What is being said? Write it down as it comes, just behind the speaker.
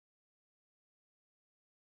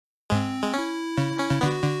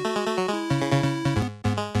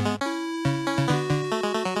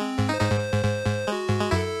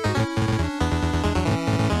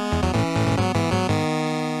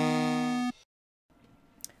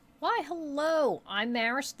Why, hello! I'm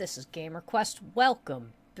Maris. This is GamerQuest.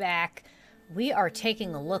 Welcome back. We are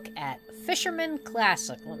taking a look at Fisherman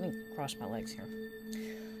Classic. Let me cross my legs here.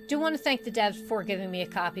 Do want to thank the devs for giving me a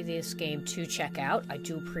copy of this game to check out. I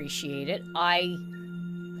do appreciate it. I,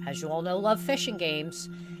 as you all know, love fishing games.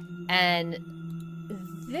 And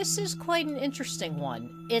this is quite an interesting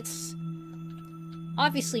one. It's...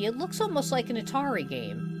 Obviously, it looks almost like an Atari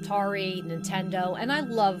game. Atari, Nintendo, and I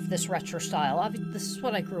love this retro style. This is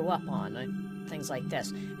what I grew up on, things like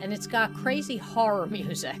this. And it's got crazy horror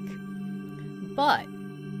music. But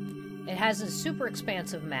it has a super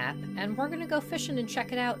expansive map, and we're going to go fishing and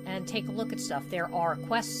check it out and take a look at stuff. There are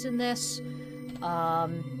quests in this.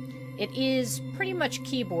 It is pretty much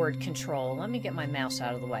keyboard control. Let me get my mouse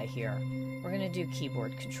out of the way here. We're going to do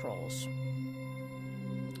keyboard controls.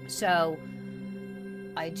 So...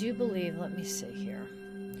 I do believe, let me see here.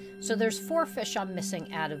 So there's 4 fish I'm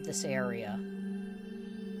missing out of this area.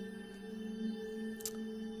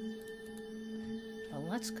 But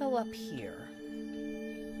let's go up here.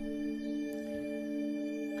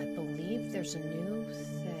 I believe there's a new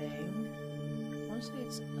thing. I want to say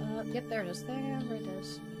it's yep, there it is. There it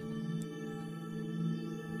is.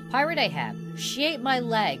 Pirate Ahab. She ate my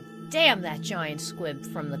leg. Damn that giant squid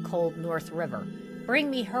from the cold North River.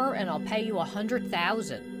 Bring me her and I'll pay you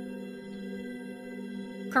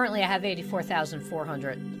 100,000. Currently I have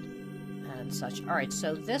 84,400 and such. Alright,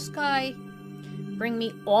 so this guy, bring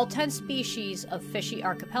me all 10 species of Fishy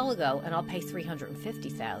Archipelago and I'll pay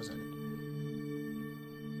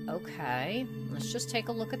 350,000. Okay, let's just take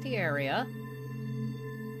a look at the area.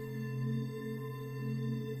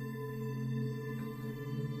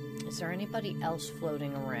 Is there anybody else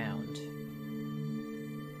floating around?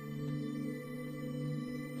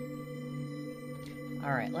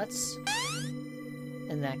 Alright, let's...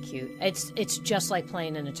 Isn't that cute? It's just like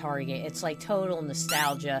playing an Atari game. It's like total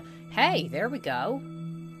nostalgia. Hey, there we go.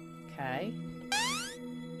 Okay.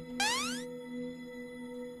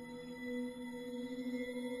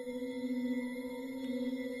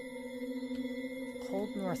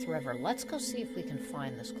 Cold North River. Let's go see if we can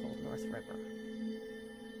find this Cold North River.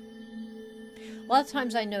 A lot of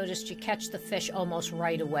times I noticed you catch the fish almost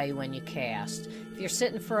right away when you cast. If you're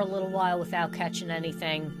sitting for a little while without catching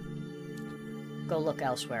anything, go look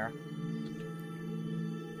elsewhere.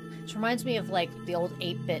 This reminds me of, like, the old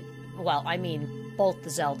 8-bit... Well, I mean, both the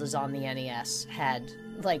Zeldas on the NES had,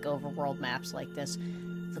 like, overworld maps like this.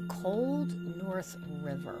 The Cold North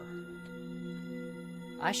River.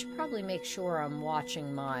 I should probably make sure I'm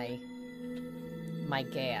watching my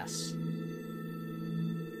gas.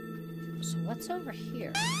 So what's over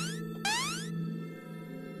here?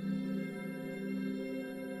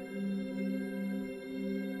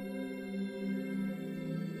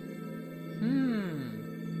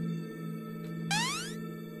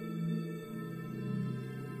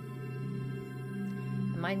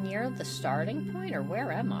 Am I near the starting point, or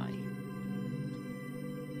where am I?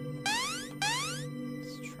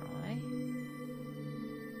 Let's try.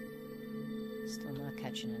 Still not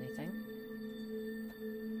catching anything.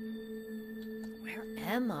 Where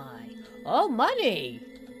am I? Oh, money!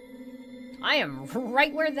 I am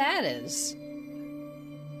right where that is.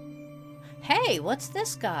 Hey, what's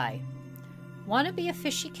this guy? Wanna be a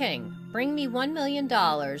fishy king. Bring me $1 million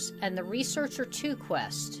and the Researcher 2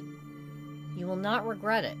 quest. You will not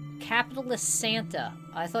regret it. Capitalist Santa.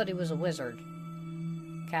 I thought he was a wizard.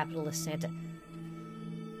 Capitalist Santa.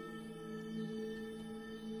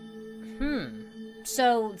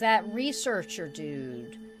 So that researcher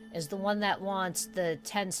dude is the one that wants the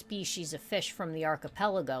 10 species of fish from the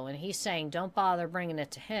archipelago, and he's saying don't bother bringing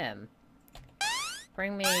it to him.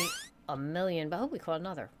 Bring me $1 million. Oh, we caught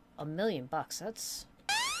another. $1 million. That's...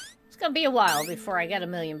 It's gonna be a while before I get $1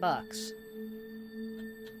 million. Let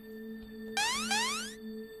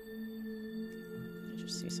me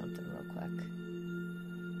just see something real quick.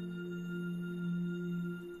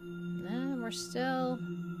 No, we're still...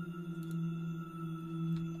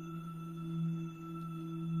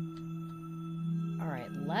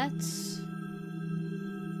 Alright, let's...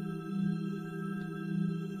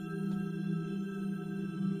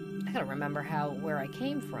 I gotta remember where I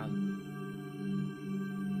came from.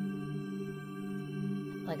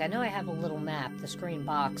 Like, I know I have a little map. This green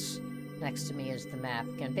box next to me is the map.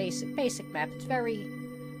 Again, basic map. It's very,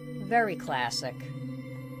 very classic.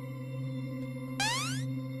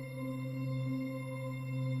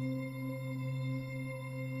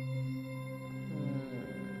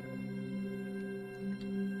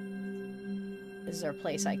 Is there a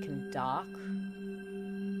place I can dock?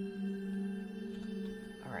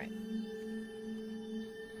 Alright.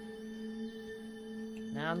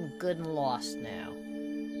 Now I'm good and lost now.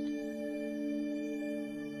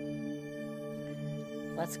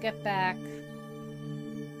 Let's get back.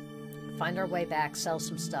 Find our way back, sell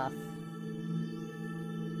some stuff.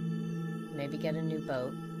 Maybe get a new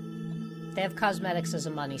boat. They have cosmetics as a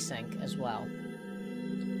money sink as well.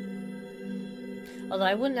 Although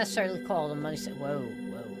I wouldn't necessarily call it a money sink. Whoa,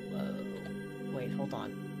 whoa, whoa. Wait, hold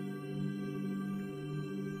on.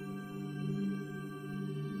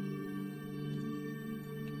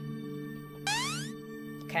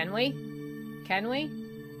 Can we? Can we?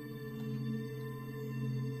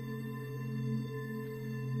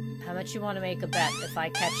 How much you want to make a bet? If I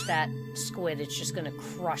catch that squid, it's just gonna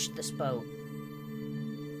crush this boat.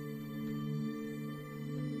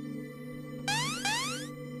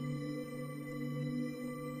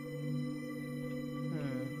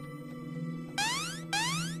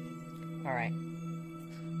 Alright.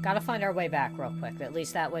 Gotta find our way back real quick. At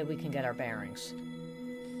least that way we can get our bearings.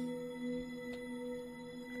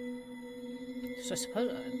 So I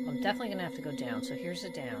suppose I'm definitely gonna have to go down. So here's the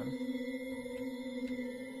down.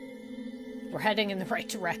 We're heading in the right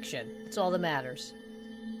direction. That's all that matters.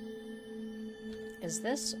 Is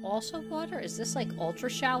this also water? Is this like ultra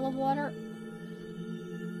shallow water?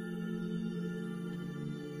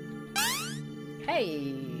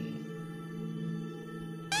 Hey!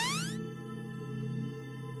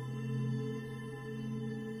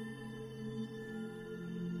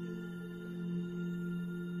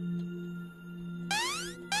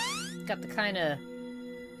 Got the kind of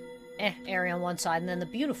area on one side, and then the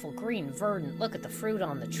beautiful green verdant. Look at the fruit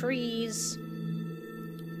on the trees.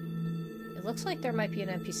 It looks like there might be an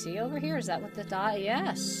NPC over here. Is that what the dot?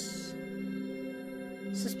 Yes.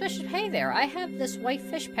 Suspicious. Hey there, I have this white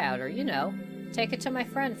fish powder, you know. Take it to my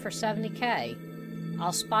friend for 70k.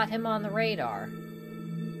 I'll spot him on the radar.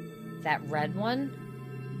 That red one?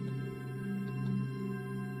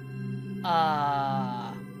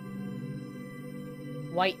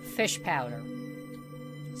 White fish powder.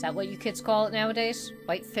 Is that what you kids call it nowadays?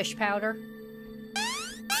 White fish powder?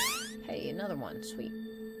 Hey, another one. Sweet.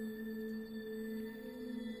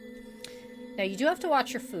 Now, you do have to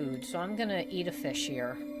watch your food, so I'm gonna eat a fish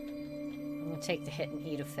here. I'm gonna take the hit and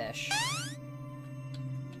eat a fish.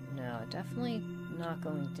 No, definitely not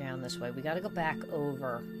going down this way. We gotta go back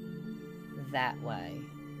over that way.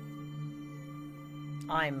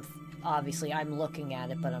 Obviously, I'm looking at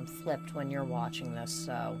it, but I'm flipped when you're watching this,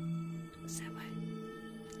 so... Is that way?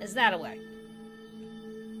 Is that a way?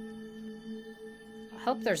 I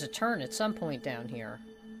hope there's a turn at some point down here.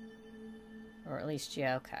 Or at least,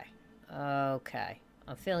 yeah, okay. Okay.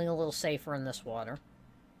 I'm feeling a little safer in this water.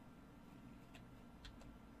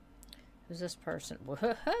 Who's this person? Woohoo!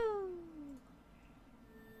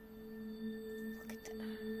 Look at that.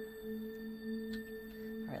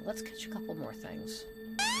 Alright, let's catch a couple more things.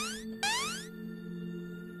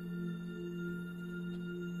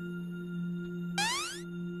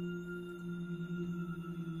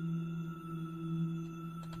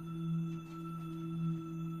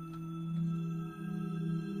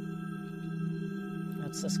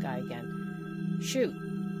 That's this guy again. Shoot!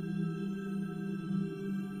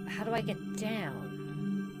 How do I get down?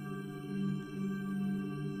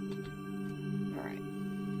 Alright.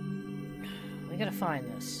 We gotta find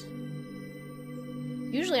this.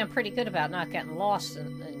 Usually I'm pretty good about not getting lost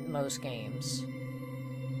in most games.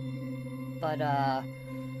 But,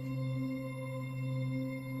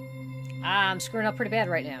 I'm screwing up pretty bad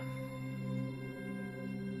right now.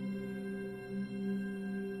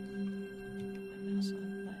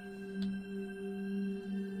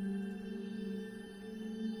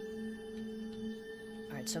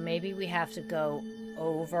 Alright, so maybe we have to go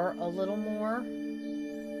over a little more.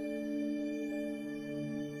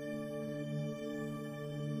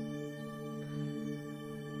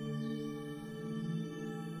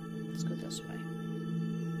 Let's go this way.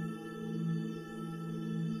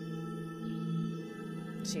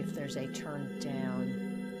 See if there's a turn down.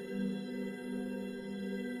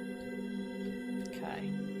 Okay.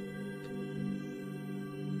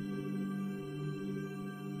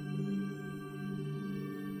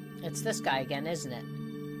 It's this guy again, isn't it?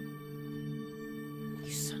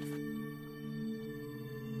 You son of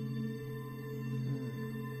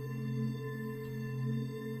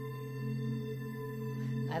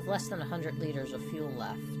a... I have less than 100 liters of fuel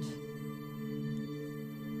left.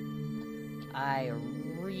 I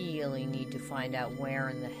really need to find out where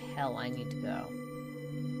in the hell I need to go.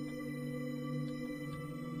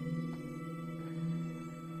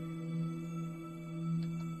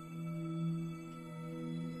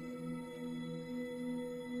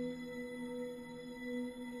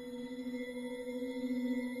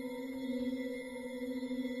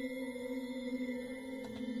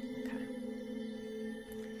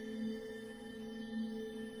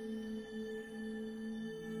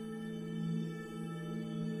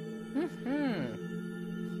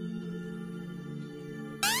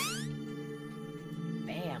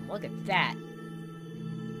 Bam, look at that.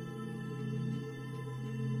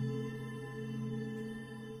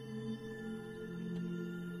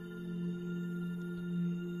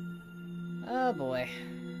 Oh boy.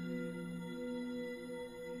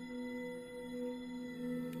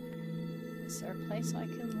 Is there a place I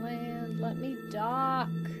can land? Let me dock.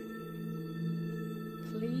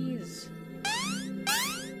 Please.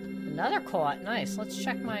 Another caught. Nice. Let's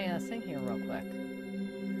check my thing here real quick.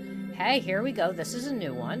 Hey, here we go. This is a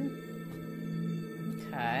new one.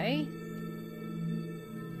 Okay.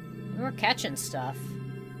 We're catching stuff.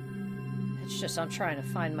 It's just I'm trying to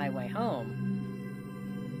find my way home.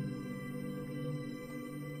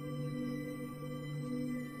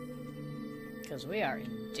 Because we are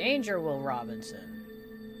in danger, Will Robinson.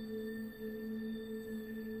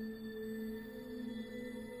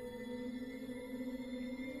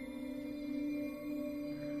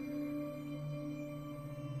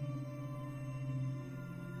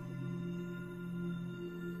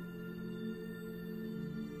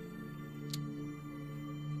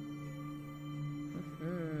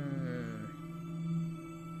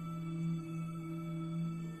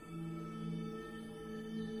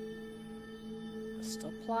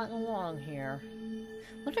 Still plotting along here.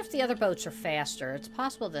 Wonder if the other boats are faster. It's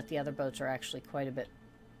possible that the other boats are actually quite a bit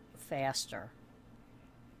faster.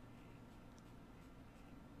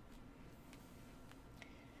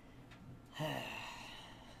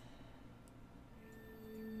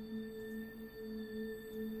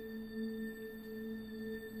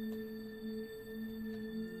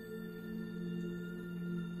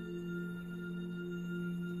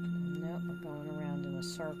 Nope, we're going around in a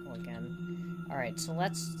circle again. Alright, so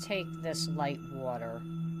let's take this light water.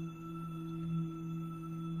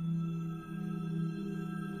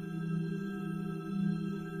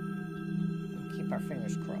 And keep our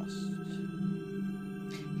fingers crossed. I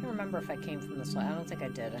can't remember if I came from this way. I don't think I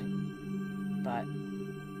did. But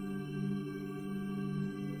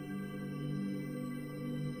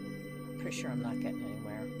pretty sure I'm not getting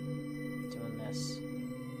anywhere doing this.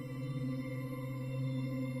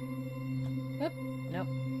 Oop, nope.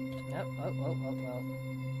 Nope. Oh.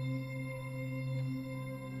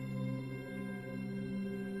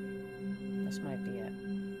 This might be it.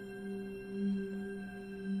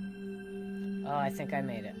 Oh, I think I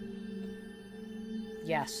made it.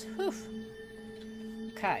 Yes. Whew.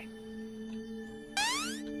 Okay.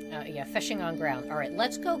 Yeah, fishing on ground. Alright,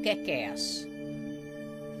 let's go get gas.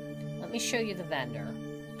 Let me show you the vendor.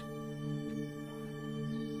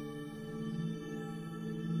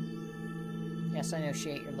 Yes, I know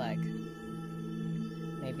she ate your leg.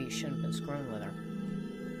 Maybe you shouldn't have been screwing with her.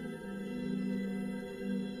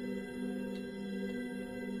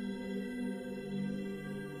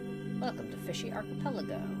 Welcome to Fishy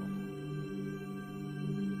Archipelago.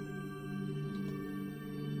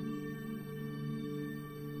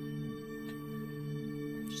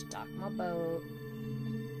 Just dock my boat.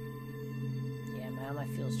 Yeah, man, my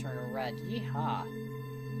fuel's turning red. Yeehaw.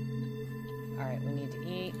 Alright, we need to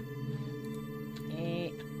eat.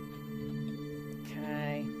 Eat.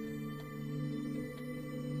 Okay.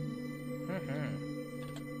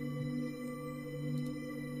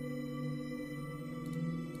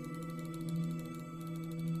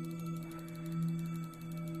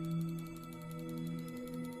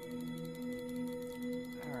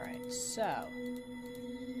 Alright, so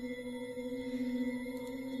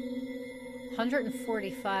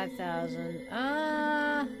 145,000.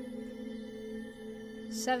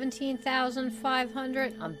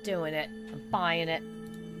 17,500. I'm doing it. I'm buying it.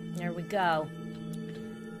 There we go.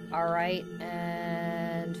 Alright,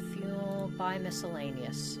 and fuel, buy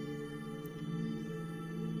miscellaneous.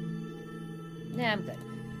 Nah, I'm good.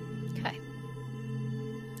 Okay.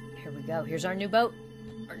 Here we go. Here's our new boat.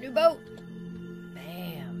 Our new boat!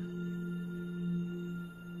 Bam.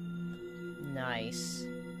 Nice.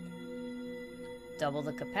 Double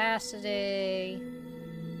the capacity.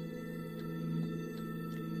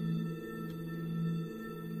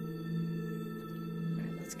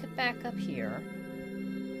 Back up here.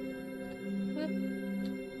 Whoop.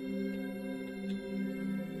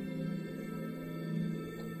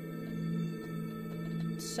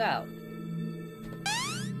 So,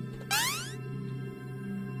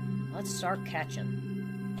 let's start catching.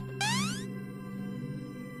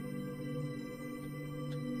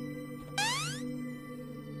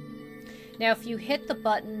 Now, if you hit the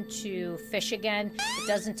button to fish again, it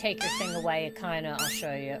doesn't take your thing away. It kind of, I'll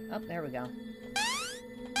show you. Oh, there we go.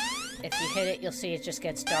 If you hit it, you'll see it just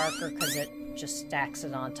gets darker because it just stacks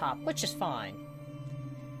it on top, which is fine.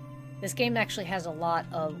 This game actually has a lot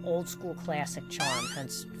of old school classic charm,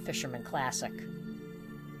 hence Fisherman Classic.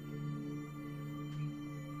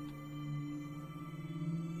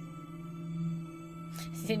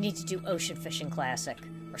 They need to do Ocean Fishing Classic,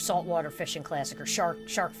 or Saltwater Fishing Classic, or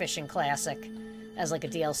Shark Fishing Classic as like a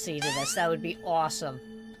DLC to this. That would be awesome.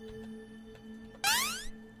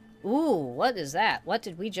 Ooh, what is that? What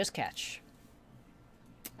did we just catch?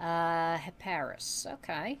 Paris.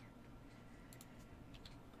 Okay.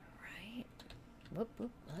 Alright. Whoop,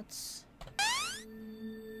 whoop. Let's...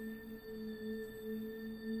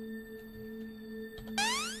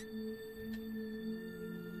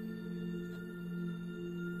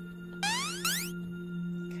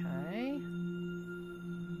 Okay.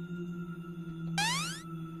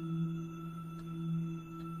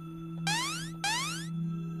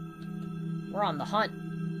 We're on the hunt.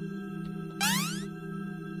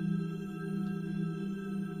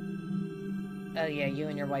 Oh yeah, you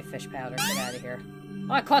and your white fish powder. Get out of here.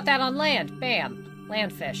 Oh, I caught that on land. Bam.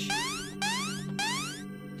 Land fish.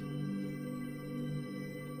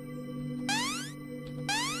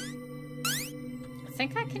 I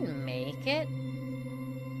think I can make it.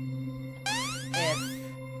 If...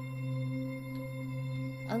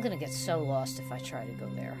 I'm gonna get so lost if I try to go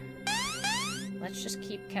there. Let's just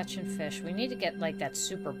keep catching fish. We need to get, like, that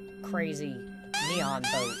super crazy neon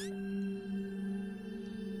boat.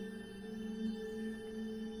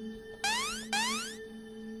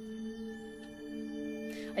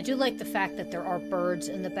 I do like the fact that there are birds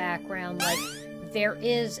in the background. Like, there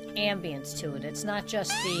is ambience to it. It's not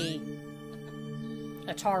just the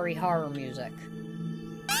Atari horror music.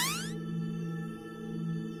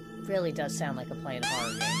 It really does sound like I'm playing a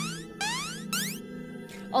horror game.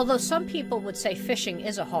 Although some people would say fishing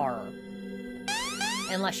is a horror.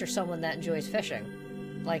 Unless you're someone that enjoys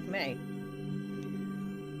fishing. Like me.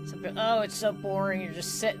 Oh, it's so boring. You're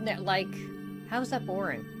just sitting there like... How is that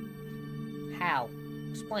boring? How?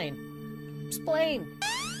 Explain. Explain!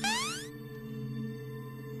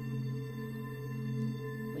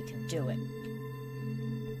 We can do it.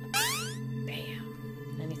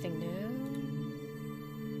 Bam. Anything new?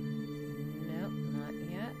 Nope, not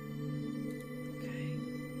yet. Okay.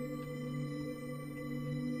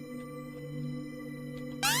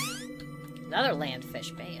 Another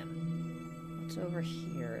landfish. Bam. What's over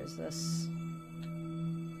here? Is this...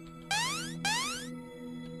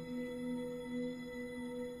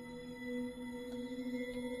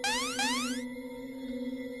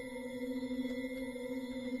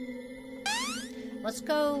 Let's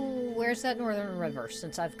go... Where's that northern river?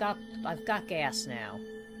 Since I've got gas now.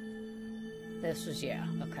 This was... yeah,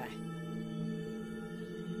 okay.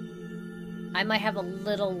 I might have a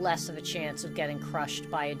little less of a chance of getting crushed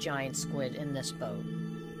by a giant squid in this boat.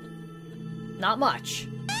 Not much.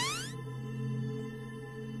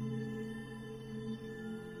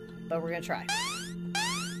 But we're gonna try.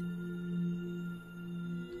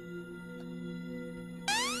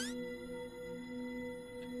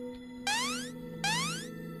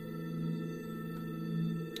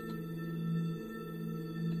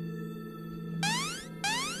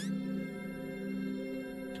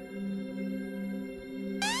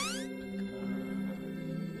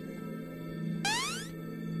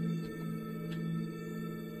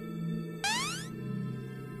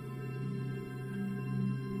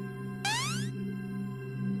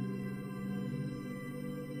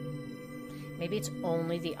 Maybe it's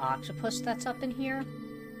only the octopus that's up in here?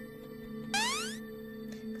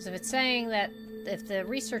 Because if it's saying that... If the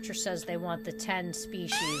researcher says they want the 10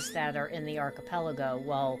 species that are in the archipelago,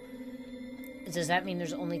 well... Does that mean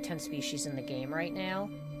there's only 10 species in the game right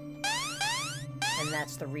now? And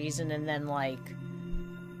that's the reason, and then, like...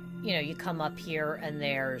 You know, you come up here and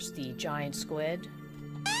there's the giant squid.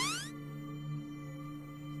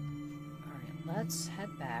 Alright, let's head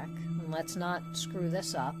back. And let's not screw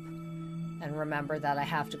this up. And remember that I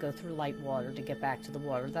have to go through light water to get back to the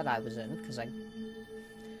water that I was in, because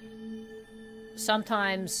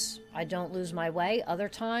sometimes I don't lose my way, other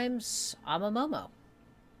times I'm a Momo. At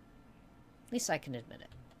least I can admit it.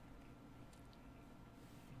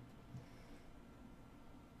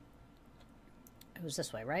 It was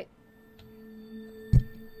this way, right?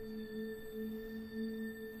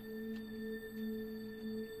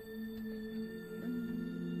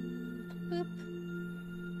 Boop.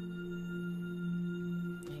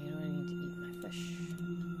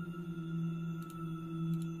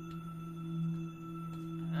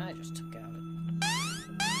 I just took out it.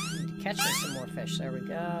 Need to catch me some more fish. There we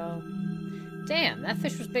go. Damn, that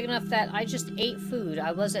fish was big enough that I just ate food.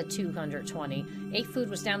 I was at 220. Ate food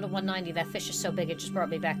was down to 190. That fish is so big it just brought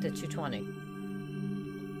me back to 220.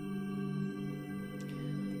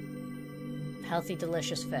 Healthy,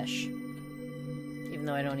 delicious fish. Even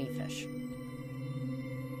though I don't eat fish.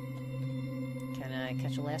 Can I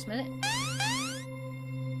catch a last minute?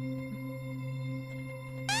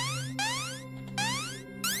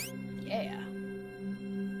 Yeah.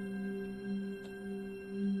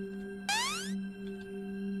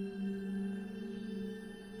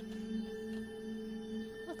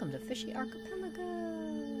 Welcome to Fishy Archipelago.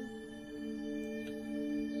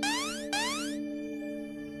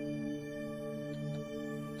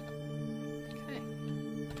 Okay.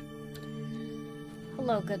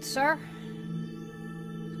 Hello, good sir.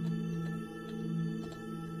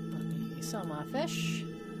 Let me sell my fish.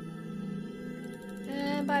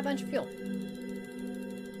 And buy a bunch of fuel.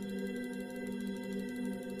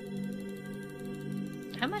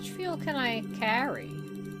 How much fuel can I carry?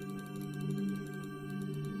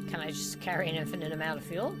 Can I just carry an infinite amount of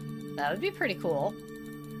fuel? That would be pretty cool.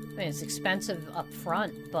 I mean, it's expensive up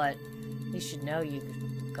front, but at least you know you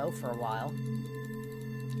could go for a while.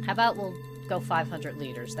 How about we'll go 500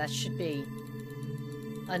 liters? That should be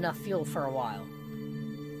enough fuel for a while.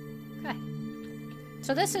 Okay.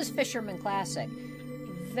 So this is Fisherman Classic.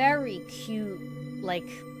 Very cute, like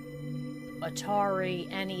Atari,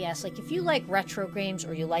 NES. Like, if you like retro games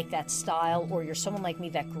or you like that style, or you're someone like me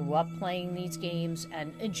that grew up playing these games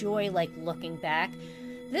and enjoy, like, looking back,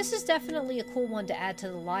 this is definitely a cool one to add to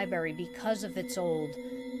the library because of its old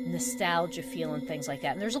nostalgia feel and things like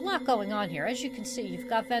that. And there's a lot going on here. As you can see, you've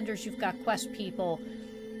got vendors, you've got quest people.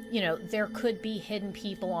 You know, there could be hidden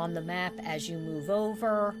people on the map as you move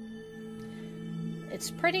over. It's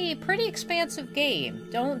pretty expansive game.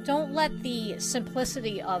 Don't let the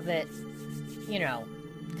simplicity of it, you know,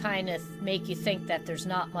 kind of make you think that there's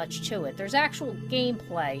not much to it. There's actual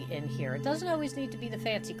gameplay in here. It doesn't always need to be the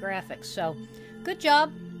fancy graphics. So, good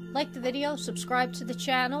job. Like the video, subscribe to the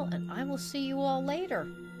channel, and I will see you all later.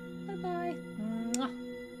 Bye-bye. Mwah.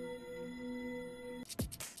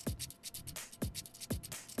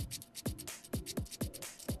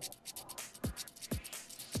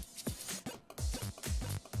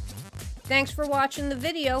 Thanks for watching the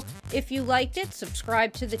video. If you liked it,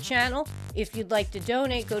 subscribe to the channel. If you'd like to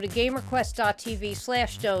donate, go to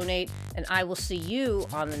GamerQuest.tv/donate, and I will see you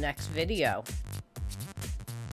on the next video.